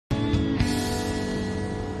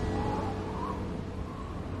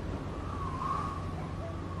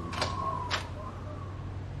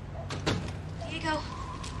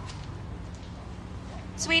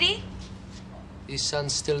Sweetie? The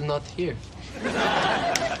sun's still not here.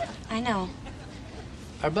 I know.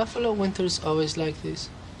 Are buffalo winters always like this?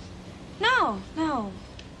 No.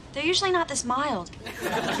 They're usually not this mild.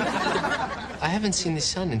 I haven't seen the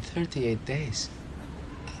sun in 38 days.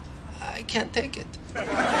 I can't take it.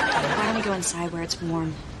 Why don't we go inside where it's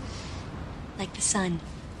warm? Like the sun.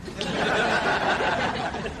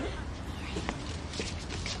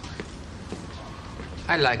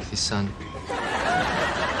 I like the sun.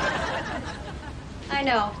 I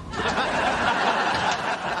know.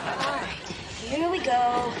 All right, here we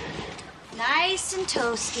go. Nice and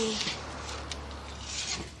toasty.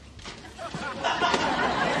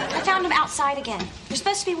 I found him outside again. You're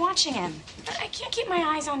supposed to be watching him. But I can't keep my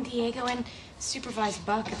eyes on Diego and supervise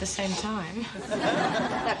Buck at the same time.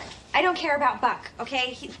 Look, I don't care about Buck,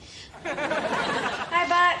 okay? Hi,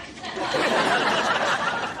 Buck.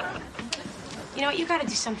 You know what? You got to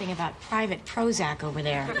do something about Private Prozac over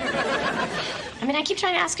there. I mean, I keep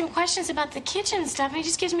trying to ask him questions about the kitchen stuff, and he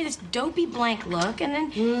just gives me this dopey blank look, and then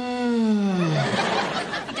he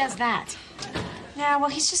does that. Yeah, well,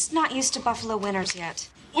 he's just not used to buffalo winters yet.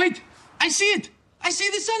 Wait! I see it! I see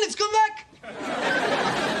the sun! It's come back!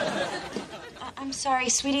 I'm sorry,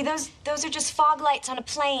 sweetie. Those are just fog lights on a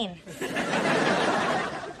plane.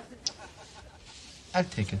 I'll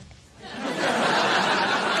take it.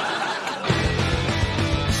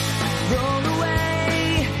 Roll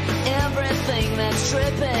away everything that's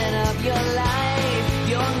stripping up your life.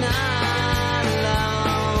 You're not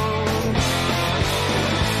alone.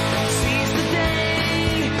 Seize the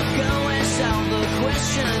day, go and solve the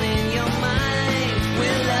question in your mind.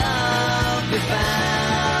 Will love be found?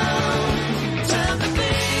 Time to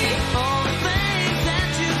be all the things that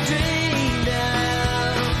you dreamed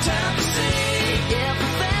of. Time to see if a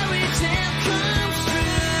fairy tale comes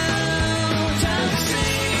true. Time to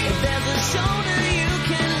see if there's a shoulder you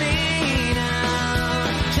can lean on.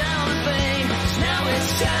 Time to think, 'cause now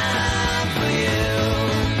it's time for you.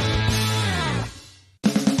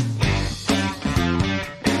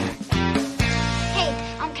 Hey,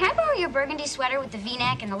 can I borrow your burgundy sweater with the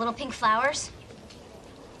V-neck and the little pink flowers?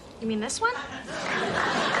 You mean this one?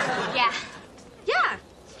 Yeah.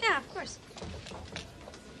 Yeah, of course.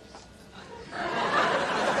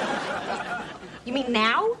 You mean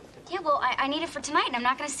now? Yeah, well, I need it for tonight, and I'm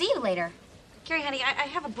not going to see you later. Carrie, honey, I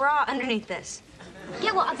have a bra underneath this.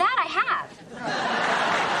 Yeah, well, that I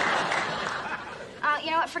have.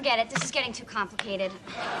 You know what? Forget it. This is getting too complicated.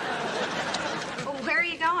 Well, where are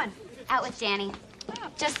you going? Out with Danny.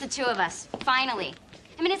 Just the two of us. Finally.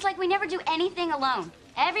 I mean, it's like we never do anything alone.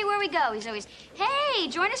 Everywhere we go, he's always, hey,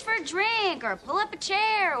 join us for a drink, or pull up a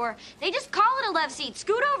chair, or they just call it a love seat.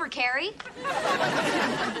 Scoot over, Carrie.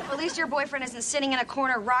 Well, at least your boyfriend isn't sitting in a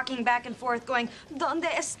corner rocking back and forth going,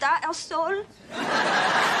 ¿Dónde está el sol?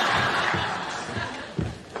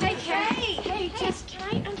 Hey, Jess, can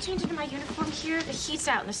I change into my uniform here? The heat's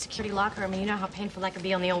out in the security locker room, and you know how painful that can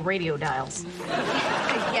be on the old radio dials.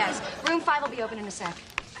 Yes. Room 5 will be open in a sec.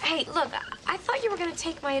 Hey, look, I thought you were going to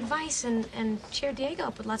take my advice and cheer Diego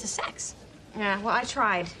up with lots of sex. Yeah, well, I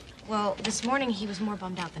tried. Well, this morning he was more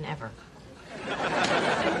bummed out than ever.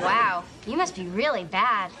 Wow, you must be really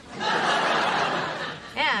bad.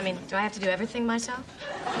 Yeah, I mean, do I have to do everything myself?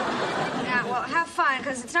 Yeah, well, have fun,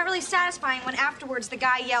 because it's not really satisfying when afterwards the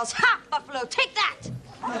guy yells, "Ha, Buffalo, take that!"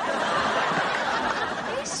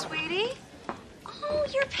 Hey, sweetie. Oh,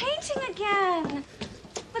 you're painting again.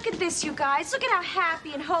 Look at this, you guys. Look at how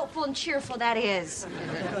happy and hopeful and cheerful that is.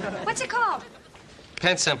 What's it called?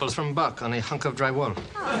 Paint samples from Buck on a hunk of drywall.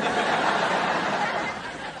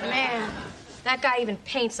 Man, that guy even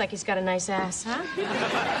paints like he's got a nice ass, huh?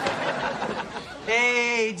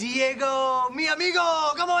 Hey, Diego, mi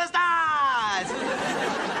amigo, ¿cómo estás?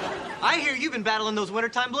 I hear you've been battling those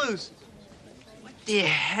wintertime blues. What the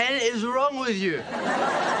hell is wrong with you?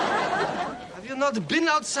 Have you not been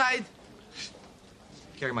outside?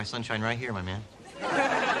 Carry my sunshine right here, my man.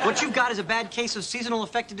 What you've got is a bad case of seasonal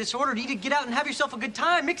affective disorder. You need to get out and have yourself a good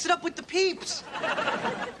time. Mix it up with the peeps.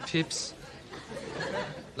 Peeps?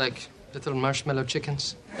 Like little marshmallow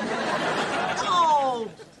chickens?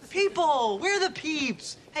 Oh, people, we're the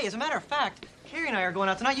peeps. Hey, as a matter of fact, Carrie and I are going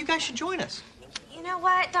out tonight. You guys should join us. You know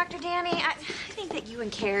what, Dr. Danny? I think that you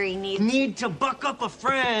and Carrie Need to buck up a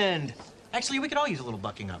friend. Actually, we could all use a little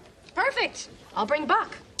bucking up. Perfect. I'll bring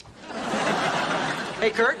Buck. Hey,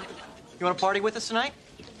 Kurt, you want to party with us tonight?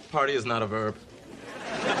 Party is not a verb.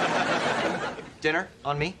 Dinner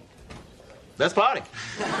on me. Let's party.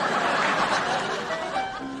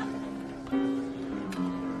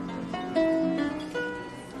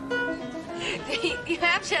 You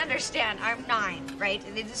have to understand, I'm 9, right?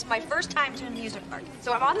 And this is my first time to an amusement park.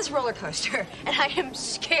 So I'm on this roller coaster, and I am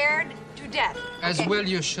scared to death. As well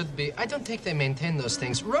you should be. I don't think they maintain those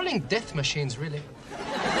things. Rolling death machines, really.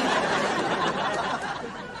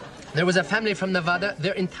 There was a family from Nevada,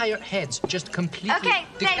 their entire heads just completely... Okay,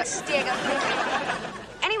 thanks, Diego.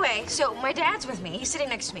 Anyway, so my dad's with me. He's sitting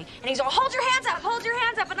next to me. And he's all, hold your hands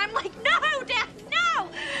up. And I'm like, no, Dad, no.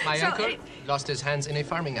 My uncle lost his hands in a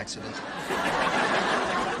farming accident.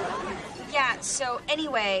 Yeah, so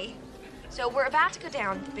anyway, so we're about to go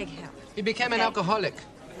down the big hill. He became an alcoholic.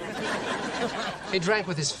 He drank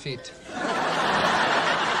with his feet.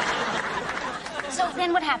 So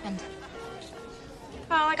then what happened?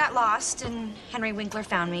 Well, I got lost, and Henry Winkler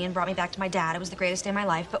found me and brought me back to my dad. It was the greatest day of my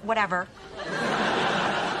life, but whatever.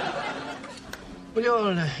 Will you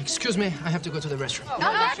all excuse me? I have to go to the restroom.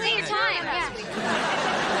 Oh, take your time. Yeah.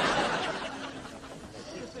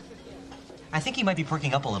 I think he might be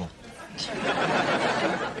perking up a little.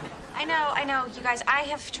 I know, you guys. I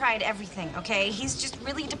have tried everything, okay? He's just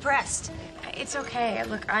really depressed. It's okay.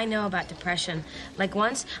 Look, I know about depression. Like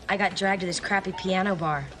once, I got dragged to this crappy piano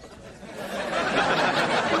bar.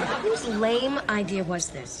 Whose lame idea was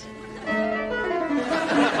this?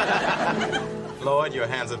 Lord, your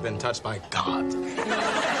hands have been touched by God.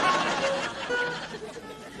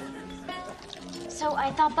 So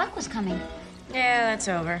I thought Buck was coming. Yeah, that's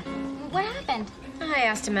over. What happened? I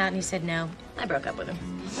asked him out and he said no. I broke up with him.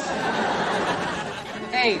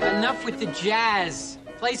 Hey, enough with the jazz.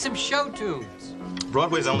 Play some show tunes.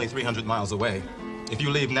 Broadway's only 300 miles away. If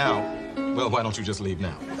you leave now, well, why don't you just leave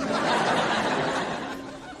now?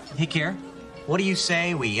 Hey, Kier, what do you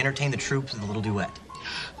say we entertain the troops with a little duet?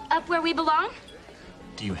 Up where we belong?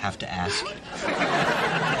 Do you have to ask?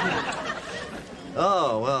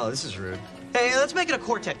 Oh, well, this is rude. Hey, let's make it a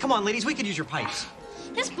quartet. Come on, ladies, we could use your pipes.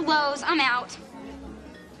 This blows. I'm out.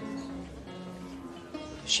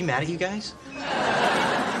 Is she mad at you guys?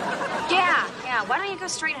 Yeah. Why don't you go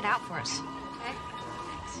straighten it out for us? Okay.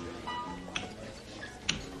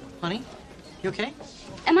 Honey, you okay?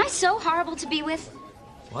 Am I so horrible to be with?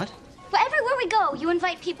 What? Well, everywhere we go, you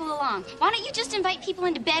invite people along. Why don't you just invite people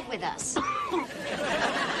into bed with us?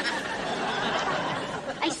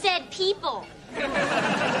 I said people.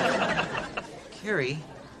 Carrie,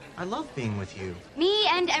 I love being with you. Me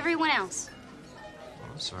and everyone else.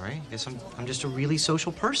 Oh, I'm sorry. I guess I'm just a really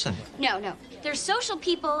social person. No. There's social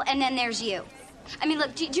people, and then there's you. I mean,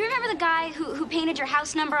 look, do you remember the guy who painted your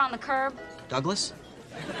house number on the curb? Douglas?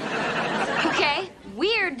 Okay,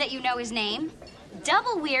 weird that you know his name.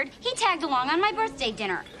 Double weird, he tagged along on my birthday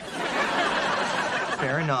dinner.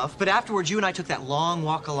 Fair enough. But afterwards, you and I took that long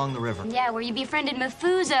walk along the river. Yeah, where you befriended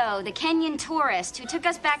Mafuzo, the Kenyan tourist, who took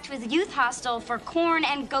us back to his youth hostel for corn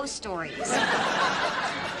and ghost stories.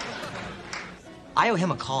 I owe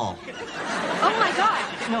him a call. Oh, my God.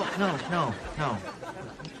 No.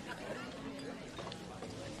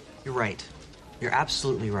 You're right. You're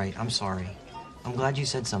absolutely right. I'm sorry. I'm glad you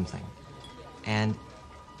said something. And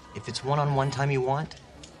if it's one-on-one time you want,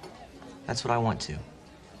 that's what I want to.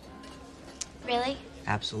 Really?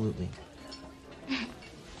 Absolutely.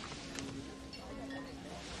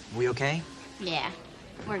 We okay? Yeah,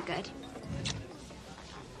 we're good.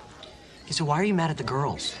 Okay, so why are you mad at the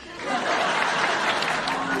girls?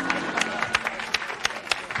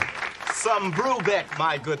 Some Brubeck,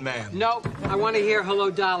 my good man. No, I want to hear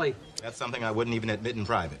Hello, Dolly. That's something I wouldn't even admit in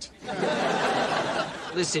private.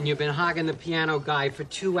 Listen, you've been hogging the piano guy for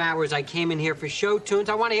 2 hours. I came in here for show tunes.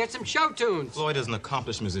 I want to hear some show tunes. Floyd is an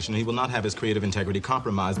accomplished musician. He will not have his creative integrity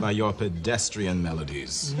compromised by your pedestrian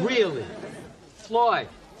melodies. Really? Floyd,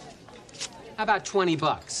 how about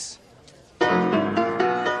 $20?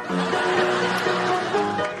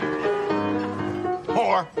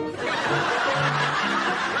 Whore!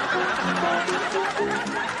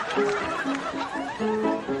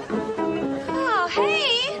 Oh,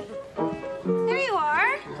 hey. There you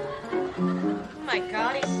are. Oh my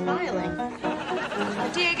God, he's smiling.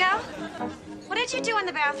 Diego, what did you do in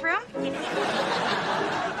the bathroom?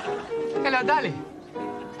 Hello, Dolly.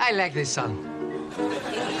 I like this song.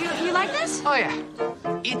 You like this? Oh, yeah.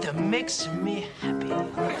 It makes me happy.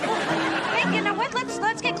 Hey, you know what?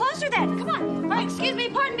 Let's get closer then. Come on. All right, excuse me,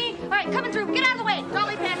 pardon me. All right, coming through. Get out of the way.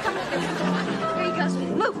 Dolly fan coming through. There he goes.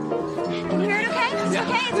 Move. Can you hear it okay? It's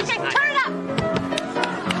okay? It's okay. Turn it up.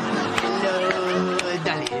 Hello,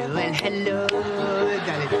 Dolly. Well, hello,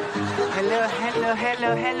 Dolly.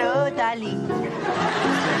 Hello, Dolly.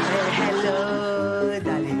 Hello,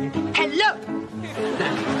 Dolly. Hello!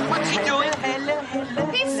 What's he doing? Hello.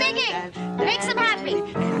 He's singing. Makes him happy.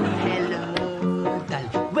 Hello, Dolly.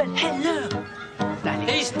 Well, hello, Dolly.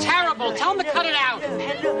 He's terrible. Tell him to cut it out.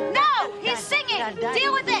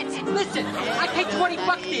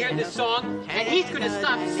 to hear this song, and he's gonna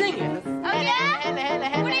stop singing. Oh,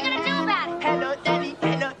 yeah? What are you gonna do about it? Hello, Daddy,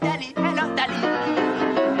 hello, Daddy, hello, Daddy.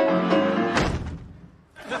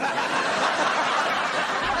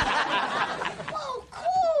 Whoa,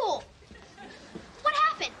 cool! What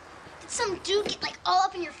happened? Did some dude get, like, all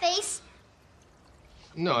up in your face?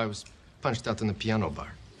 No, I was punched out in the piano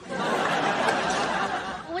bar.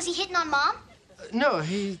 Was he hitting on Mom? No,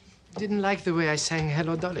 he didn't like the way I sang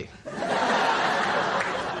Hello, Dolly.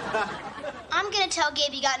 I'm gonna tell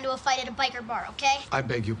Gabe you got into a fight at a biker bar, okay? I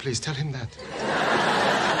beg you, please tell him that.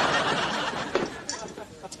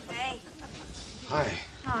 Hey. Hi.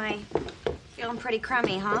 Hi. Feeling pretty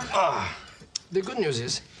crummy, huh? The good news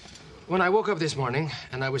is, when I woke up this morning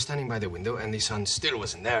and I was standing by the window and the sun still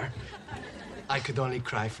wasn't there, I could only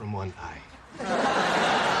cry from one eye.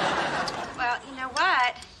 Well, you know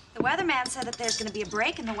what? The weatherman said that there's going to be a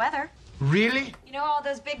break in the weather. Really? You know all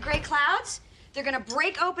those big gray clouds? They're going to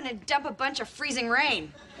break open and dump a bunch of freezing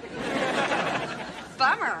rain.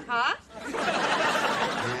 Bummer, huh?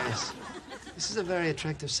 Yes. This is a very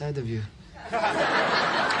attractive side of you.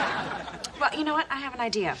 Well, you know what? I have an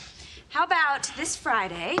idea. How about this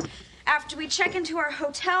Friday, after we check into our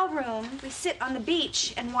hotel room, we sit on the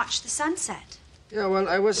beach and watch the sunset? Yeah, well,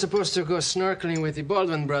 I was supposed to go snorkeling with the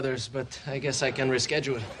Baldwin brothers, but I guess I can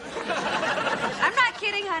reschedule. I'm not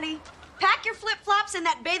kidding, honey. Pack your flip-flops and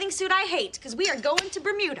that bathing suit I hate, because we are going to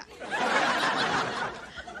Bermuda.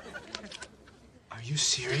 Are you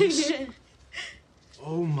serious?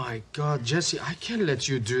 Oh, my God, Jessie, I can't let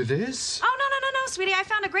you do this. Oh, no, sweetie. I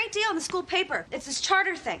found a great deal in the school paper. It's this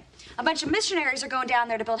charter thing. A bunch of missionaries are going down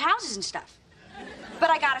there to build houses and stuff.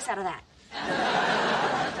 But I got us out of that.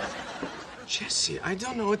 Jessie, I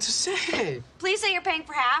don't know what to say. Please say you're paying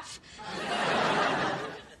for half.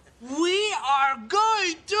 We are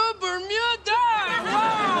going to Bermuda!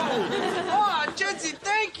 Wow! Oh, Jessie,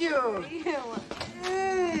 thank you!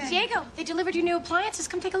 Diego, they delivered your new appliances.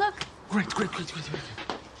 Come take a look. Great. I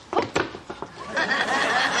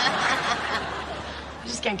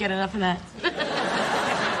just can't get enough of that.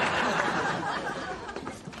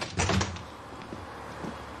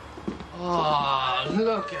 Oh,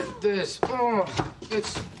 look at this. Oh,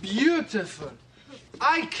 it's beautiful.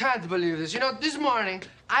 I can't believe this. You know, this morning,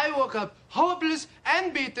 I woke up hopeless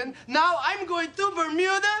and beaten. Now I'm going to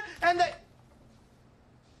Bermuda, and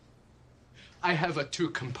I have a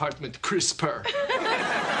 2-compartment crisper.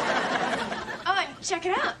 Oh, and check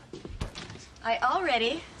it out. I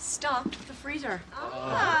already stocked the freezer.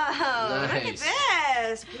 Oh, Nice. Look at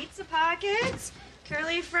this. Pizza pockets,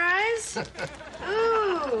 curly fries.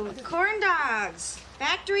 Ooh, corn dogs.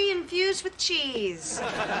 Factory infused with cheese.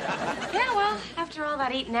 Yeah, well, after all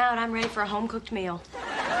that eating out, I'm ready for a home-cooked meal.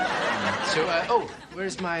 So,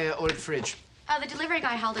 where's my old fridge? The delivery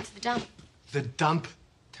guy hauled it to the dump. The dump?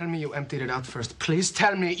 Tell me you emptied it out first. Please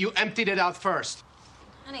tell me you emptied it out first.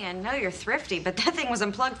 Honey, I know you're thrifty, but that thing was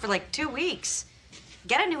unplugged for like 2 weeks.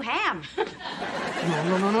 Get a new ham.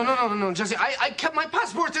 No, Jessie. I kept my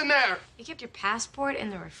passport in there. You kept your passport in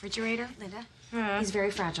the refrigerator? Linda, He's very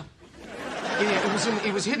fragile. Yeah,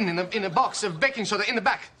 it was hidden in a box of baking soda in the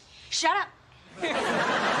back. shut up.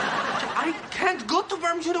 I can't go to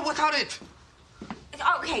Bermuda without it.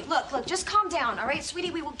 Okay, look, just calm down, all right, sweetie?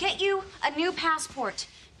 We will get you a new passport.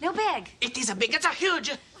 No big. It is a big, it's a huge.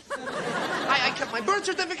 I kept my birth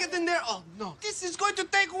certificate in there. Oh, no. This is going to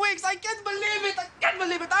take weeks. I can't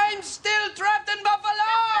believe it. I'm still trapped in Buffalo.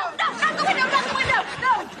 No, not the window,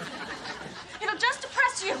 no. It'll just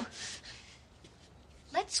depress you.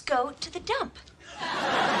 Let's go to the dump.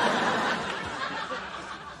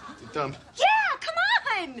 The dump. Yeah, come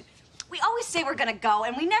on. We always say we're gonna go,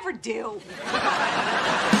 and we never do.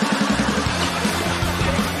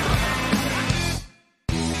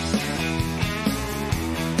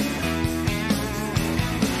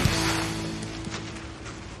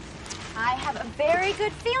 I have a very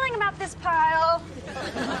good feeling about this pile.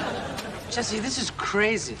 Jessie, this is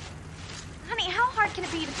crazy. Honey, how hard can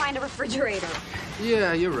it be to find a refrigerator?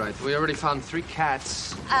 Yeah, you're right. We already found 3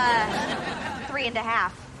 cats.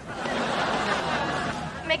 3.5.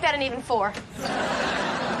 Make that an even 4.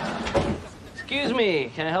 Excuse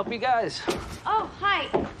me, can I help you guys? Oh, hi.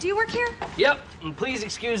 Do you work here? Yep, and please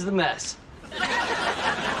excuse the mess.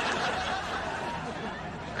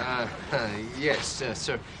 Yes,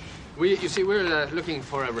 sir. You see, we're looking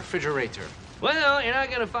for a refrigerator. Well, you're not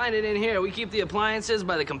gonna find it in here. We keep the appliances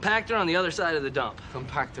by the compactor on the other side of the dump.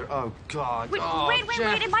 Compactor. Oh, God. Wait, oh, wait.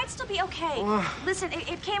 Jeff. It might still be okay. Listen,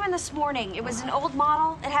 it came in this morning. It was an old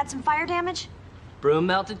model. It had some fire damage. Broom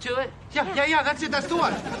melted to it? Yeah, that's it, that's the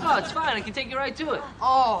one. Oh, it's fine. I can take you right to it.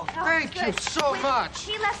 Oh, thank you so much.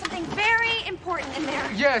 He left something very important in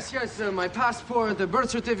there. Yes, my passport, the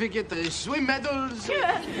birth certificate, the swim medals.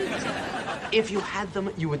 If you had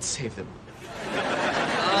them, you would save them.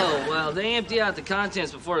 Oh, well, they empty out the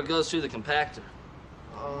contents before it goes through the compactor.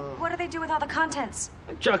 What do they do with all the contents?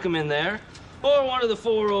 I chuck them in there. Or one of the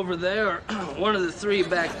 4 over there, or one of the 3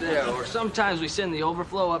 back there. Or sometimes we send the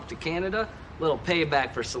overflow up to Canada. Little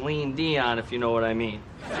payback for Celine Dion, if you know what I mean.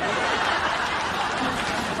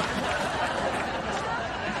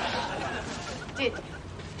 Did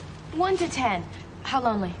 1 to 10, how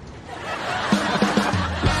lonely?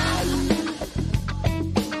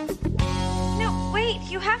 No, wait,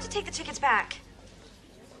 you have to take the tickets back.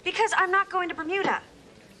 Because I'm not going to Bermuda.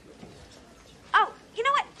 Oh, you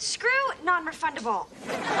know what? Screw non-refundable.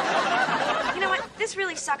 You know what? This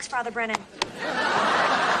really sucks, Father Brennan.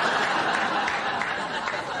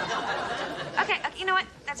 Okay, you know what?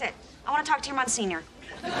 That's it. I want to talk to your Monsignor.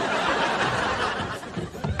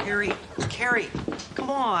 Carrie, come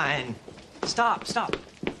on. Stop.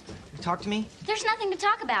 You talk to me? There's nothing to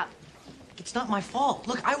talk about. It's not my fault.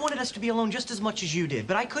 Look, I wanted us to be alone just as much as you did,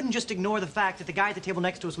 but I couldn't just ignore the fact that the guy at the table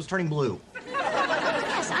next to us was turning blue.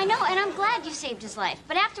 Yes, I know, and I'm glad you saved his life.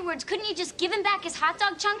 But afterwards, couldn't you just give him back his hot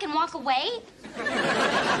dog chunk and walk away?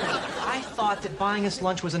 I thought that buying us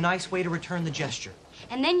lunch was a nice way to return the gesture.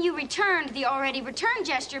 And then you returned the already returned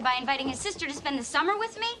gesture by inviting his sister to spend the summer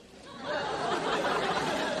with me?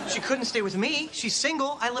 She couldn't stay with me. She's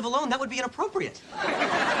single. I live alone. That would be inappropriate.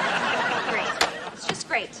 Great. It's just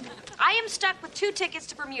great. I am stuck with 2 tickets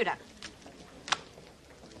to Bermuda.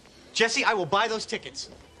 Jesse, I will buy those tickets.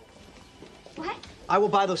 What? I will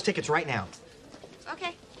buy those tickets right now.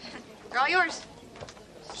 Okay. They're all yours.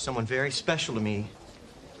 Someone very special to me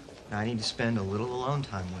I need to spend a little alone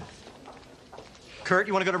time with. Kurt,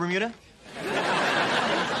 you want to go to Bermuda?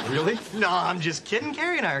 Really? No, I'm just kidding.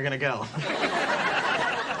 Carrie and I are going to go.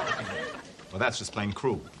 Well, that's just plain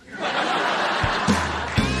cruel.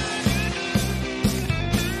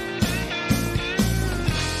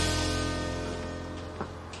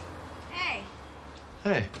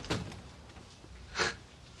 Hey.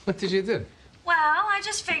 What did you do? Well, I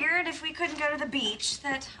just figured if we couldn't go to the beach,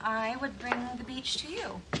 that I would bring the beach to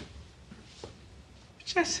you.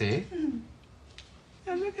 Jesse?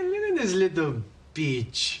 Yeah, look at this little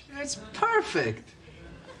beach. It's perfect.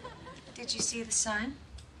 Did you see the sun?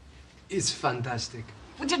 It's fantastic.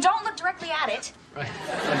 Well, don't look directly at it. Right.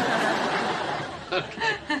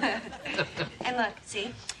 And look,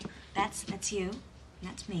 see? That's you. And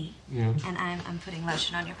that's me. Yeah. And I'm putting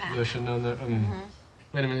lotion on your back. Lotion on the...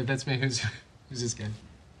 Wait a minute, that's me. Who's this guy?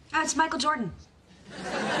 Oh, it's Michael Jordan.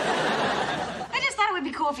 I just thought it would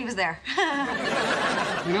be cool if he was there.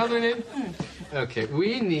 You know what we need? Okay,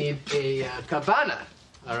 we need a cabana,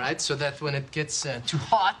 all right? So that when it gets too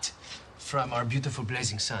hot from our beautiful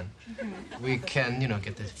blazing sun, we can,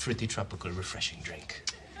 get the fruity, tropical, refreshing drink.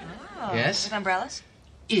 Oh. Yes? With umbrellas?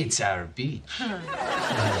 It's our beach.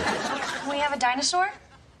 Can we have a dinosaur?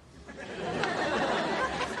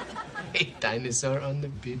 A dinosaur on the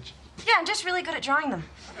beach? Yeah, I'm just really good at drawing them.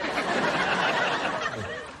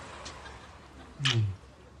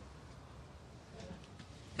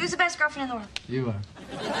 Who's the best girlfriend in the world? You are.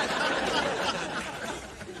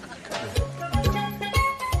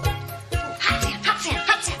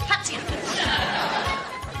 Hot sand.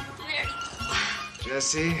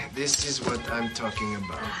 Jesse, this is what I'm talking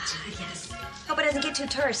about. Yes. Hope it doesn't get too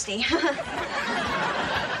touristy.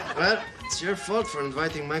 Well, it's your fault for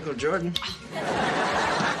inviting Michael Jordan.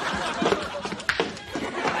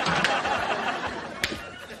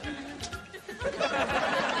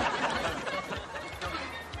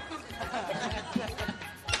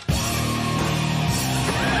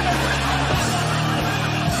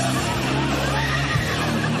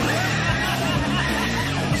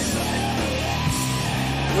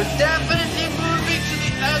 We're definitely moving to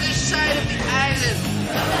the other side of the island.